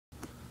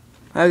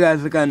Hi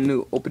guys, I got a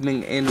new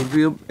opening and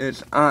review.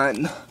 It's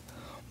on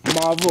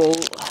Marvel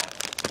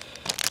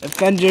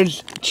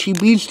Avengers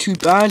Chibis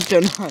 2000.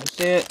 Don't know how to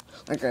say it.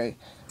 Like I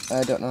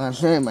don't know how to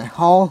say it in my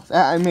haul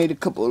that I made a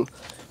couple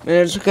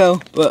minutes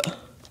ago. But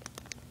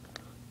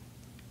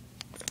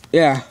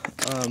yeah,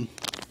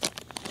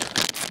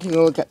 take a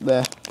look at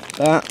the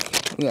back.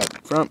 We got the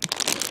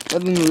front.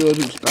 Nothing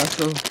really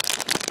special.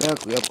 Yeah,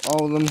 we have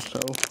all of them. So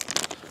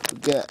we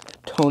get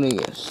Tony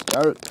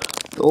Stark,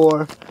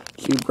 Thor,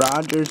 Steve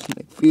Rogers,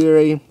 Nick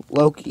Fury,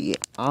 Loki,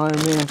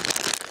 Iron Man.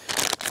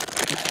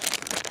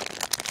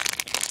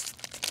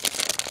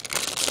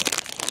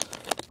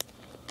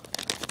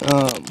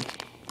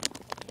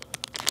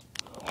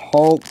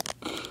 Hulk,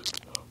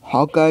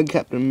 Hawkeye,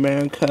 Captain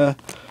America,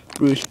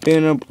 Bruce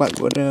Banner, Black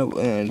Widow,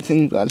 and I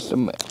think that's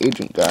some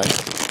agent guy.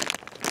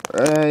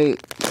 Right,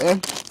 yeah.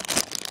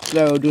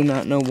 So do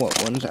not know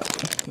what one's out.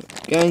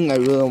 Gang, I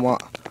really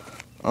want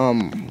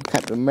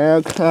Captain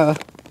America,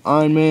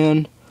 Iron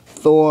Man,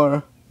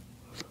 Thor,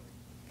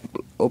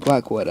 or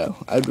Black Widow.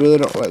 I really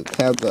don't like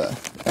have the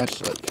that's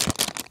like,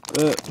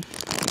 but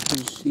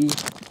you see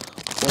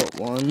what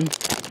one.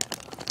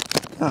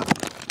 Ah.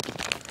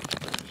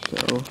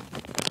 So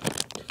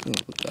taking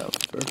a look at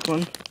the first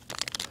one.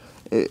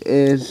 It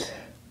is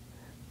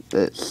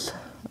this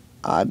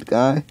odd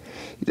guy.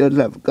 He does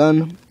have a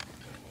gun.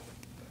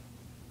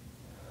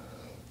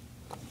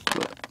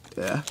 But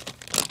yeah.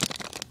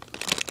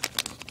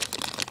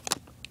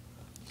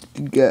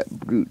 You get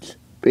Bruce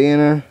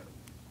Banner.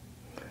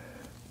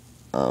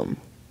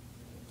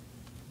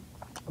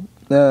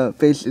 The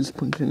face is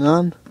punching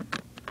on.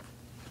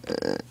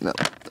 No.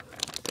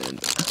 And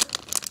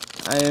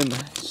I am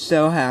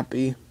so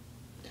happy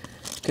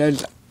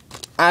because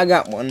I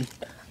got one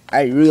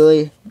I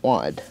really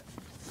wanted.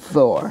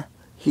 Thor.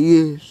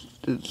 He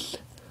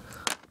just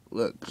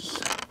looks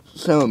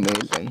so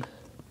amazing.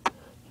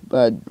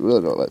 But I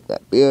really don't like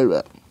that beard,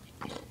 but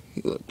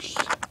he looks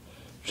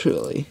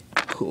truly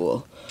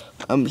cool.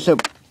 So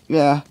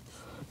yeah,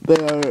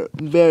 they're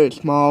very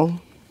small.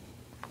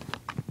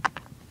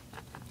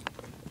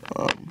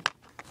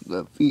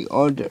 The feet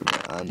are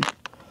different on,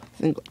 I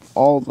think,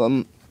 all of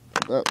them.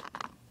 But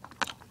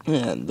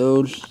yeah,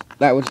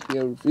 that was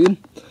the review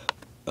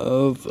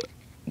of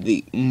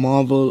the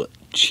Marvel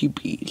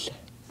Chibis.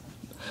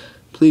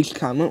 Please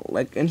comment,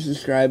 like, and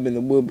subscribe, and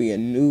there will be a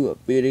new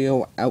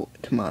video out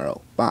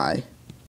tomorrow. Bye.